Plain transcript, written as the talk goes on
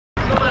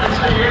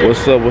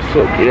What's up? What's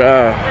up?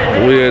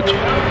 Yeah, we're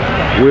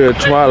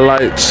at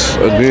Twilight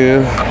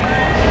again.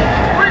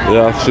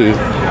 Y'all see.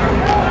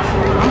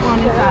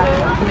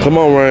 Come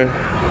on, Rain.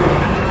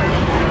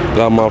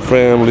 Got my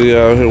family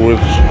out here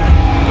with.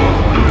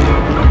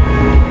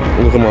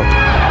 Look at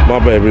my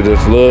baby.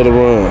 Just love to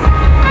run.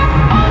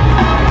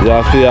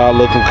 Y'all see our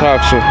little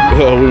concoction.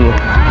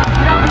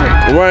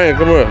 Rain,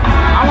 come here.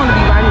 I want to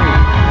be right here.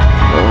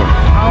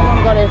 I don't want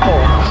to go that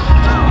far.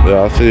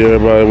 Yeah, I see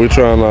everybody. We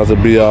trying not to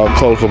be all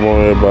close up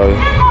on everybody.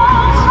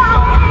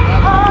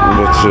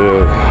 But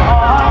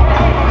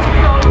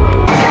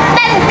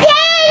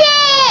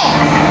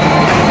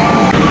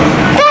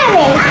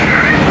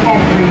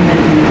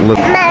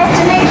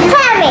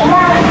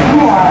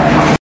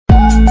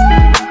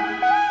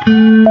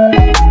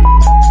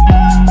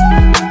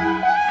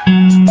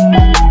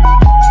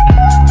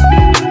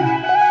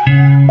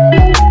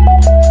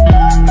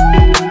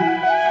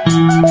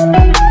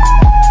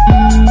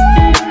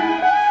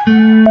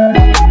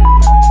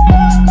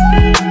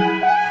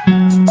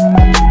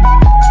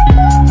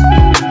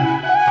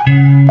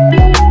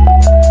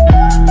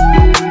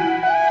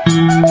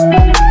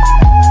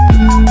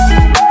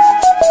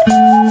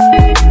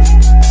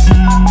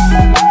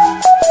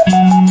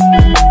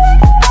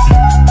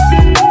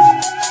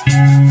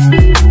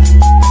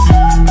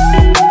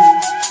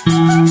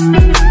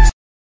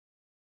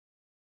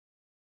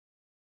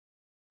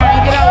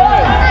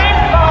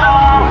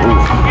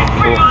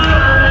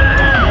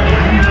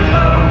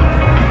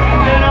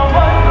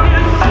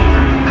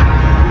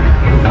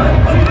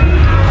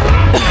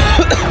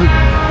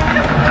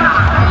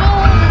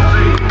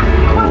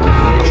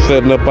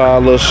setting up our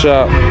little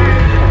shop.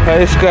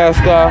 Hey, Sky.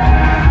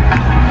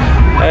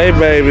 Hey,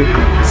 baby.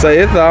 Say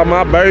it's all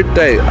my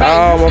birthday.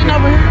 Hey, you sitting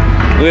over here?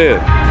 Yeah.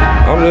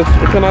 I'm just.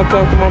 Can I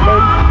talk to my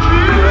baby?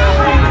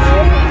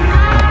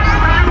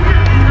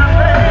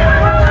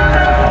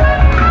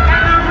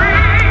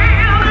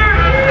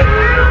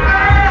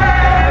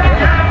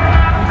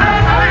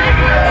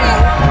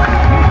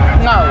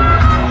 No.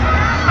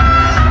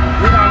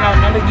 We don't know.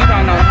 No, you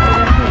don't know.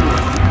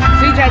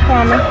 CJ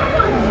coming.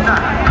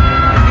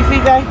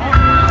 CJ,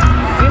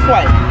 this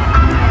way.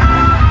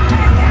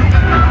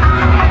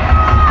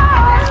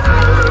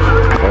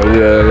 Oh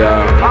yeah,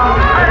 y'all.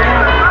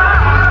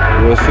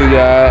 We'll see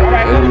y'all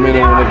in a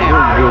minute when the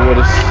group get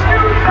with us.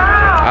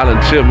 I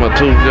done chipped my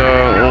tooth,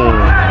 y'all.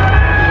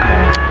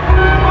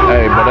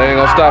 Hey, but they ain't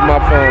gonna stop my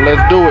phone.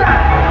 Let's do it.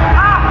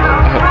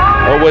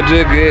 Oh, what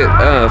you get?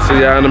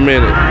 See y'all in a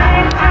minute.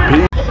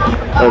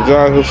 As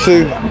y'all can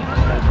see,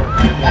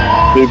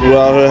 people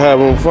out here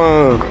having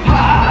fun.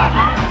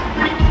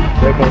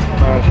 We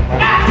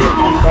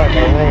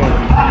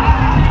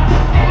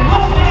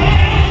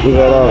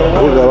got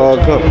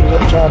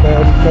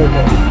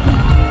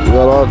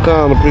all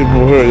kind of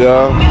people here,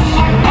 y'all.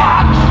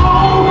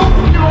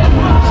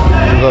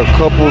 We got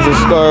couples and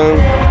stuff.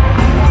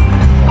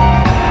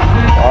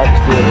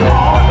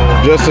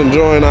 Just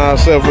enjoying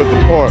ourselves at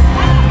the park.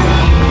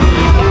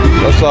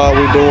 That's all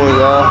we doing,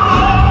 y'all.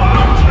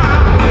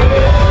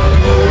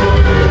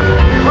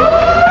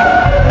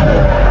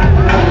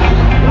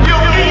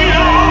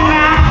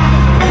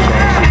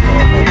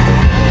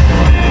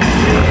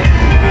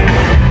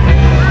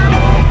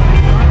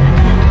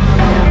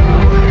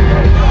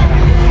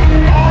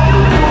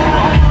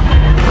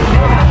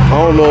 I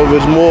don't know if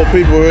it's more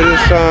people here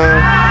this time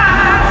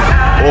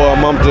or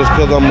I'm just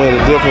because I'm at a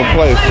different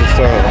place this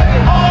time.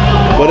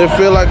 But it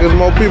feel like there's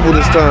more people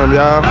this time,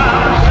 y'all.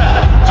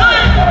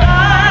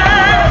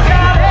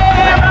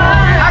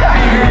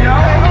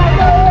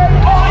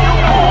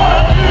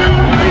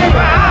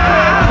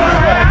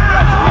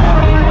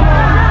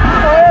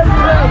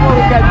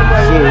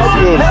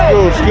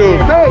 Excuse.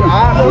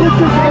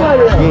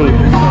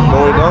 No,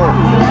 we don't.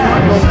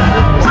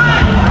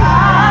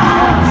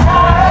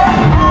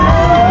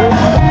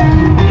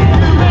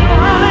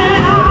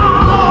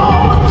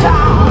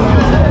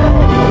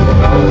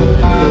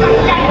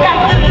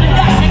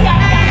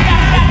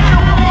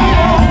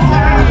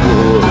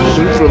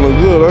 She's feeling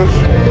good, huh?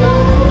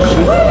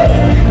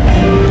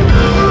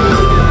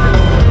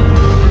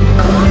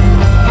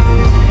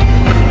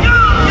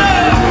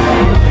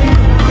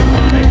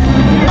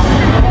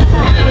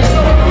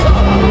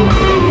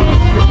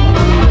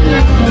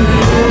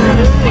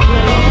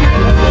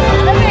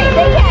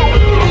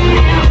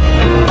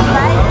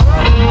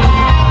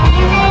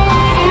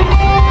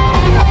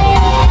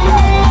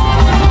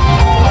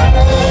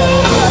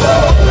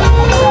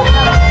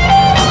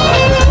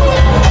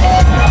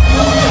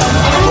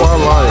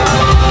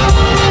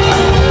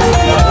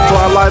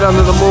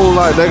 Under the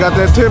moonlight. They got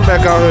that tent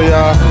back out here,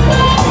 y'all.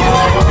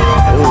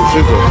 Oh,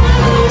 she's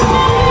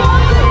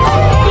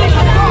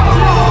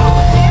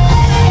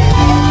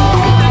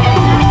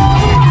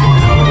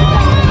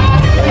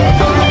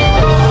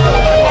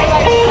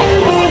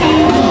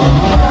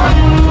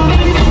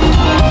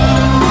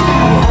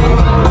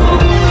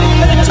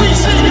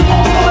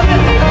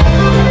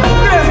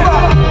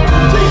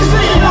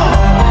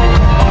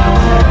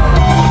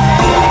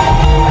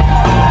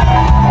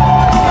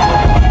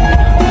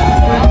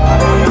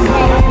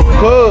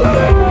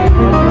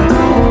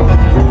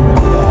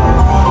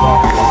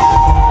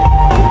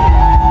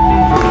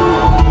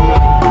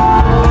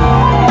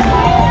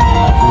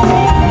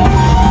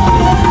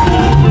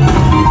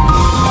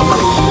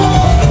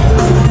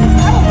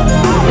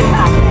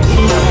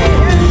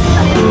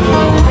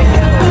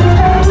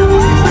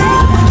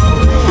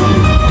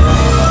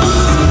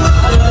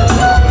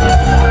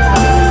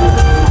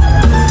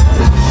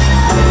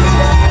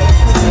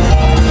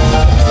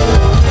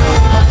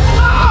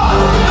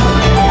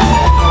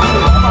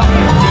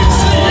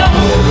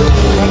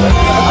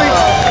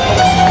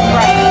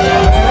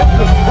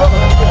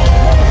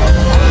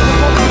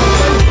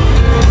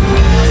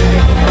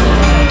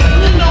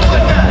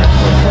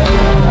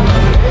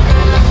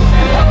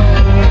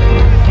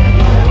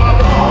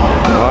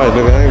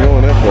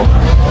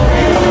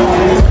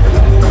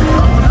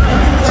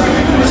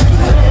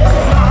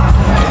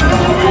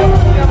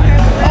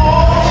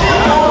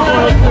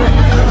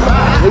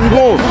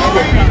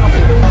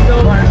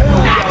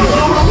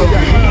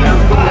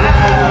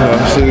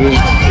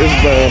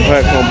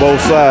on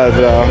both sides,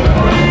 y'all.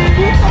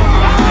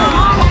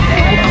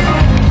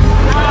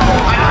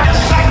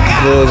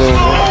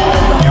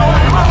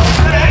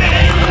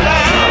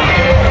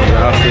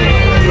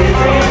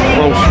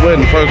 I'm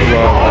sweating, first of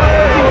all.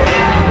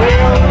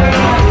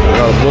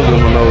 Got a booger in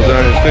my nose. I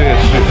ain't saying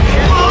shit.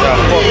 Y'all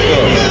fucked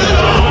up.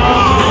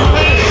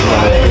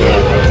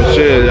 But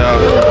shit,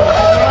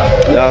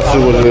 y'all see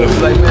what it is.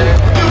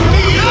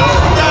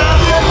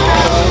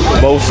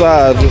 Both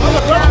sides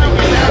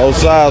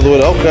with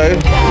it. Okay,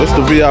 this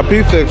the VIP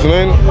section,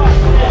 ain't it?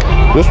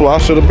 This where I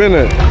should have been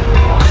at.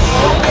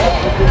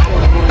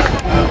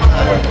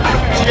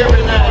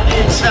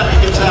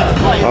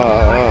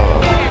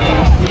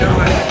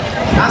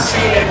 I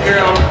see that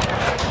girl.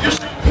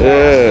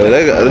 Yeah,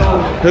 they got.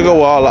 Here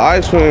go all the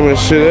ice cream and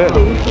shit at.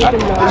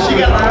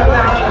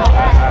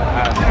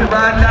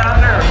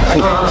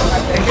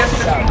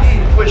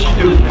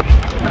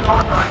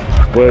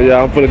 Well,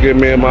 yeah, I'm finna get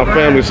me and my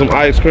family some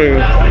ice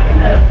cream.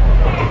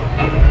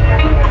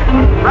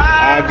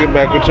 I'll get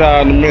back with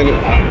y'all in a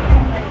minute.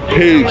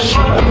 Peace.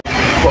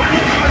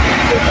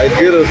 They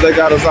get us, they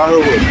got us out here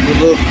with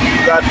little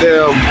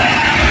goddamn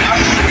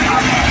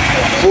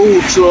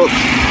food truck.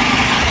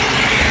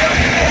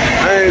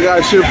 I ain't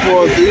got shit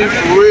for us to eat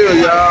for real,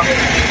 y'all.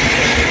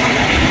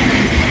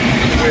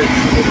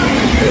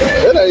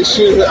 It ain't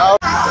shit out.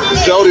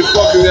 Jody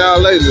fucking y'all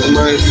ladies,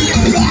 man.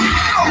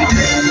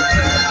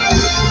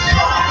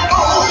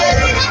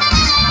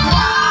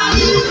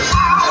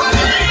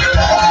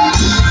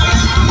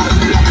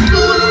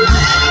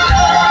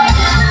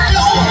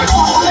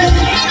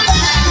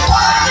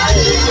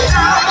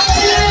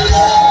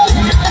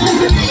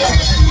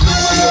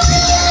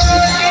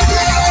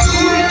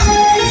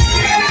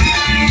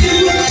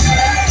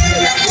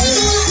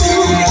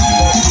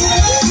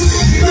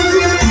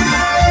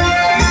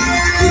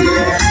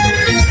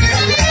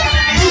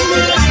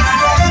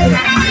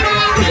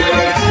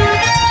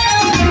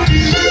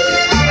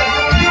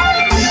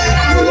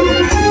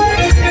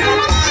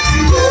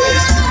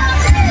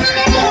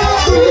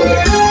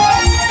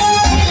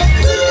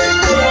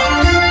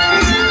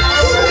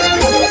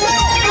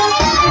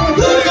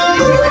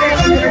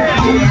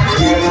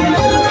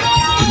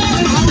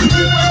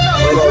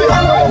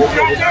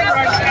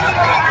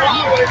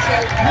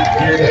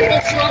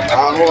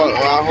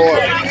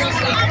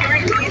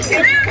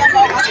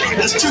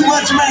 That's too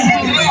much, man. I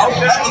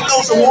have to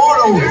throw some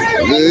water on it.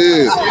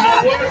 Yeah.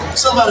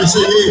 Somebody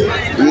say yeah.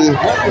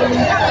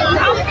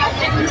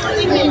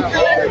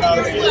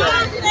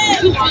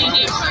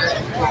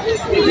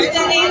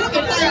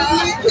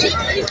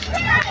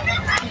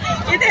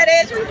 Get that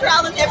extra $2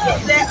 that put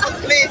that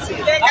listen.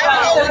 They got to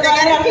go. They got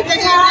to have a good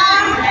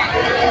time.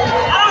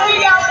 I don't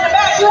hear y'all in the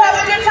back. You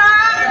having a good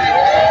time?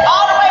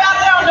 All the way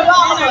out there on the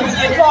bottom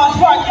in Cross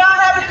Park.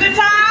 Y'all having a good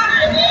time?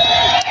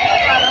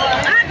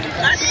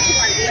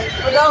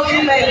 For those who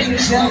may be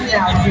just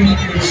now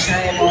drinking,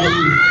 shame on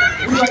you.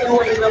 We are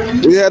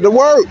doing the We had to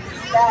work.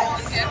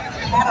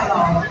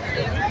 catalog.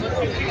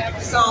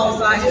 Songs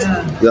like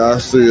Y'all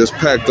see it's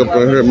packed up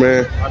in here,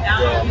 man.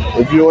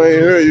 If you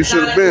ain't here, you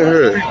should have been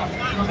here.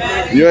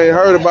 You ain't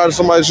heard about it,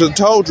 somebody should have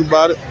told you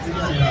about it.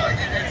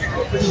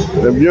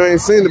 If you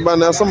ain't seen it by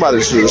now,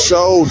 somebody should have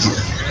showed you.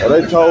 Or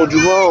they told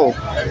you wrong.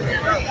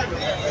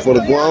 For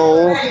the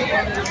grown,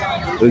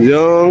 the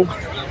young,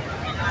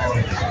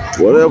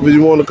 whatever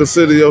you want to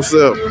consider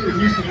yourself.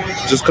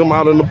 Just come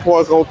out in the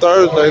park on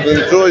Thursdays and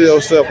enjoy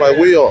yourself like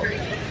we are.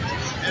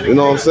 You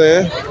know what I'm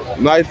saying?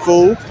 Night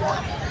food.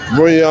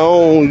 Bring your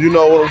own, you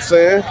know what I'm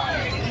saying?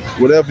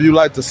 Whatever you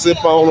like to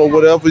sip on or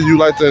whatever you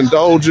like to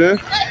indulge in.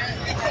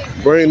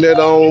 Bring that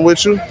on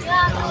with you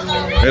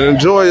and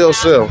enjoy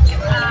yourself.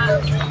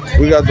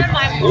 We got the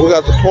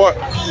park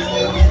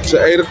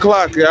to 8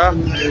 o'clock, y'all.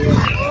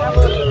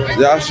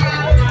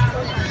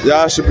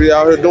 Y'all should be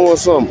out here doing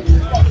something.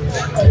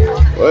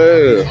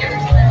 Well,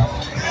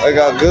 they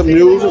got good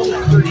music.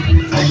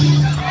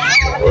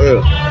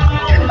 Well,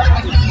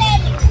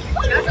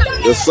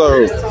 yes,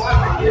 sir.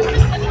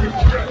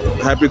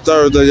 Happy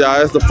Thursday,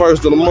 y'all. It's the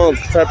 1st of the month.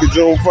 Happy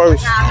June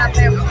 1st.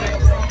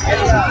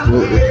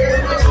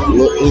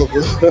 Look.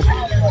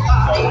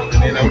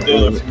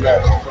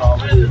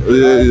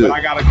 Yeah. But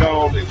I gotta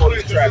go before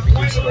the traffic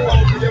gets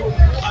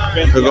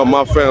started. Here go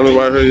my family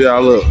right here,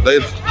 y'all. Look,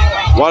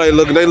 why they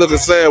looking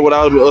sad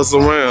without us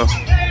around.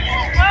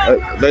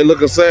 They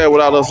looking sad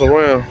without us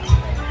around.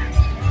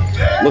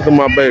 Look at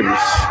my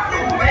babies.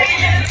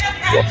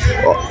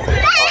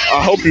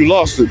 I hope you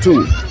lost it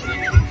too.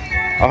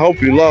 I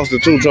hope you lost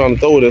it too, trying to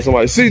throw it at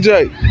somebody.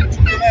 CJ.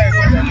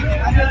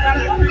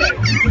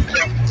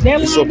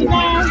 What's up?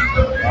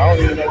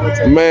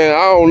 Man,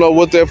 I don't know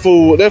what that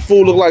food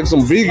look like,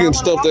 some vegan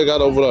stuff they got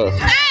over there.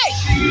 Hey!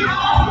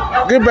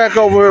 Get back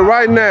over here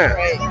right now.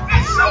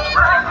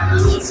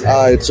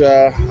 All right,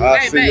 y'all. I'll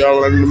see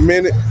y'all in a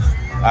minute.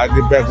 I'll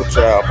get back with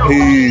y'all.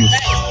 Peace.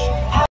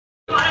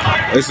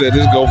 They said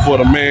this go for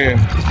the man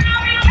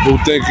who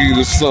think he's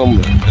the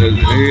something and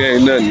he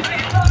ain't nothing.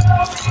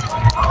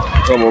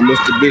 Come on,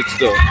 Mr. Big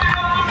Stuff.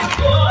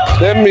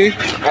 That me.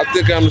 I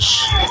think I'm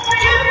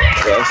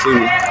I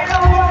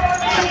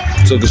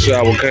see. Took a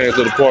shower, came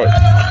to the park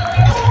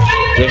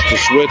just to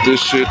sweat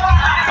this shit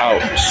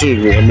out.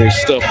 Excuse me, I mean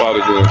stuff out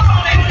of there.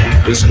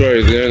 It's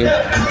crazy, ain't it?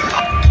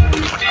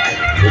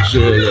 But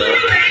yeah,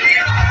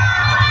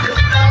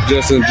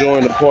 just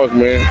enjoying the park,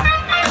 man.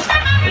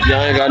 If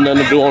y'all ain't got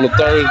nothing to do on a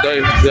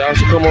Thursday, y'all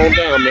should come on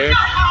down, man.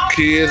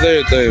 Kids,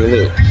 everything,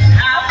 look.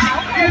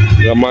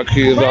 Got my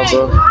kids out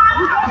there.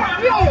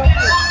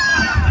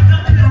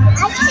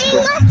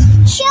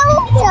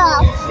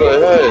 Say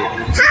hey.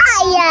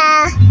 Hiya.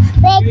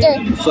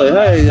 Say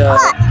hey, y'all.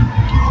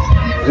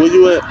 Where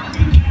you at?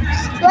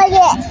 Where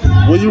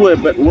you at?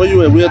 Where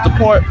you at? We at the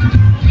park?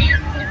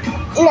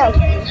 No.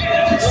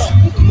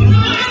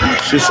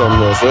 She's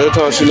something else. Every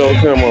time she know the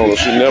camera on her,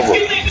 she never.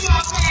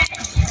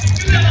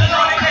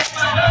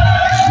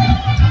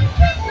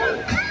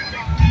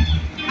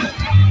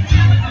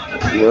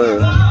 Man.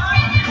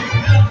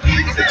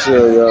 I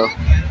tell y'all.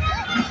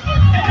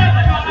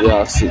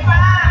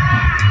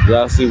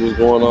 Y'all see what's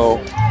going on.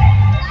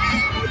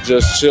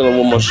 Just chilling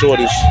with my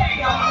shorties.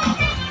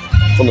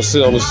 Finna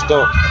sit on the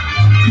stump.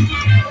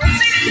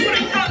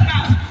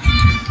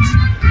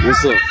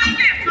 What's up?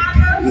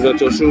 You got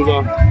your shoes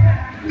on?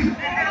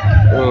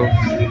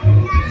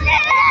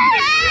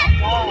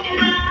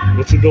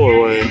 What you doing,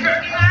 Wayne?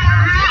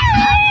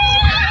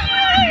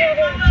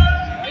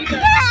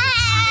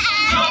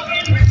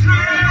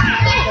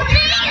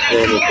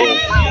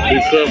 Be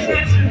careful.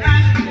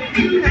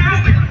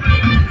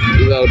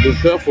 You gotta be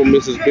careful,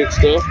 Mrs. Big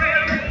Stuff.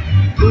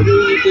 Who do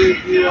you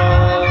think you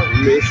are,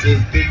 Mrs.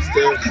 Big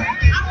Stuff?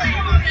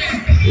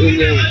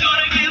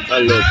 I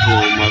love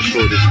playing my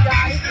shorties.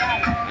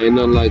 Ain't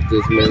nothing like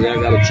this, man.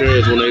 Y'all gotta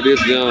cherish when they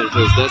this young,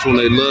 cause that's when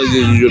they love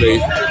you. You're they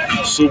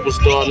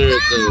superstar and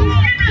everything.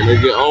 When they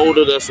get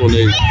older, that's when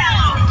they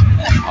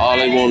all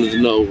they want is to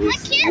know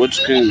is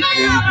which can you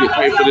get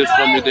paid for this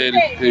for me, daddy?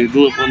 Can you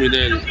do it for me,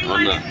 daddy, or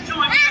not?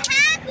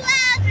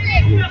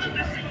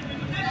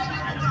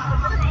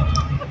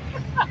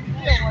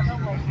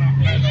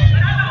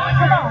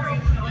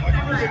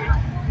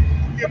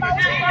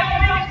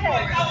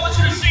 I want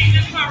you to see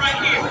this part right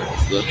here.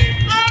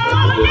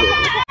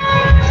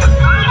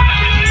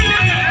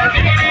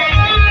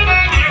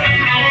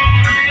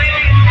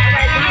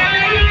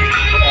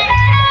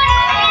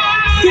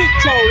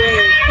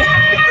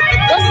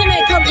 What's in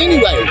that cup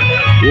anyway?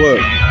 What?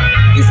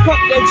 This cup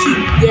that she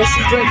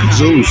drinking.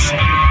 Juice.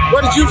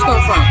 Where the juice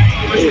come from?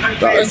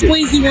 The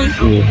squeezy one?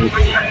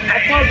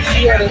 I told you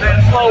she had a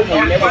cold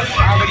one. That was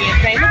already in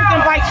pain. Look at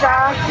them bites,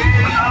 y'all.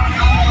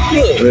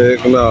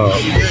 Heck no.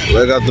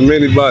 They got the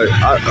mini bite.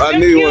 I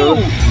need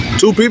one.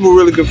 2 people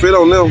really can fit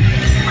on them.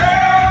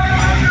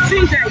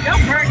 CJ, your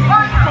burger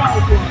is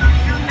cold.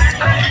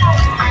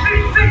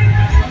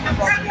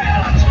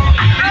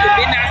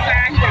 Been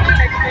outside, you gotta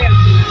take care of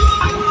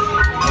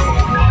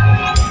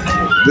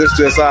it. This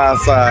just our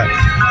side.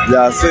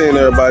 Y'all seen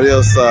everybody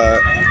else's side.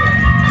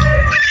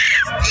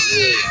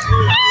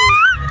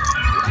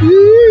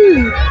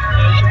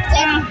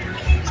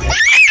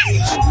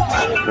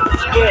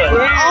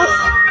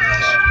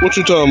 What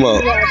you talking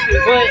about?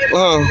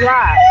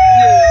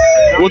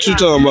 What you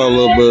talking about,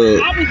 little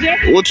bird?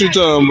 What you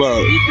talking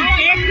about?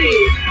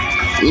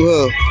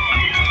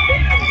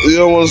 You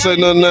don't want to say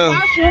nothing now? All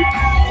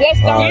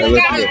right,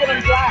 let's go.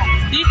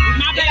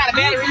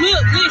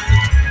 Look, listen.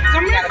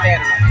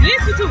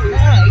 Listen to it.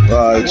 All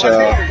right,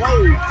 child.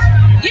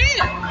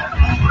 Yeah.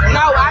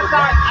 No,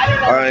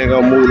 I ain't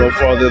gonna move no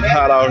farther. It's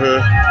hot out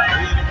here.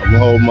 I'm gonna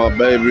hold my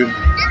baby.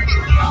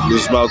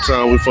 It's about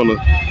time we finna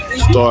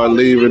start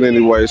leaving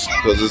anyways,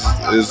 because it's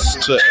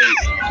to 8.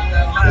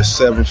 It's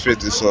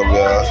 7:50 something,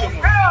 y'all.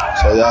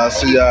 So y'all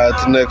see y'all at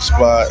the next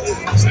spot.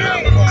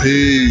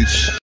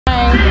 Peace.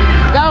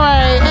 Go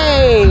away.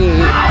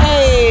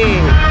 Hey.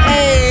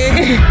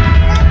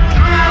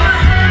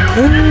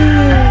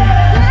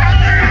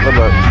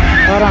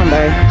 Hold on,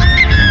 babe.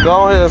 Go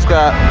ahead,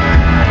 Scott.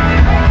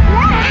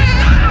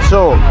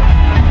 Show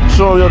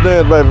him your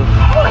dance, baby.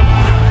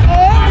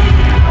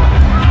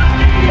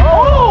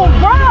 Oh,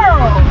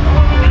 girl.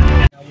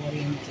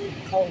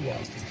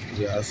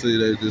 Yeah, I see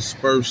they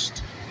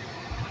dispersed.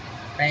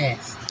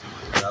 Fast.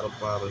 Got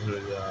up out of here,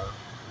 y'all.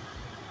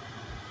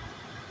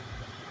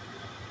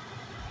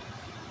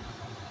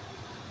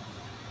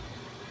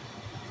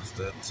 It's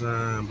that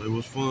time. It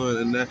was fun,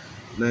 and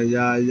now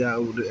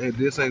y'all,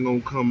 this ain't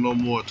gonna come no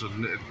more till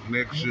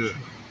next year.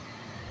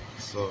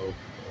 So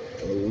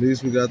at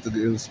least we got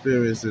to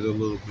experience it a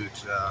little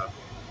bit, y'all.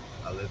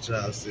 I'll let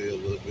y'all see a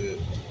little bit.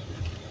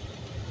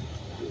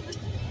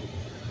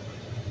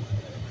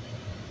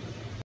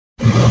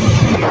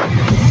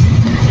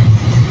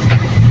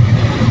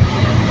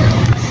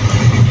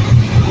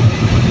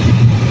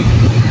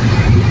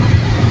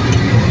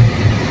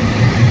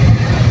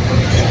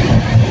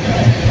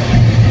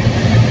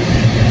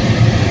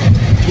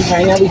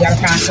 Right now we gotta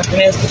find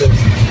something else to do.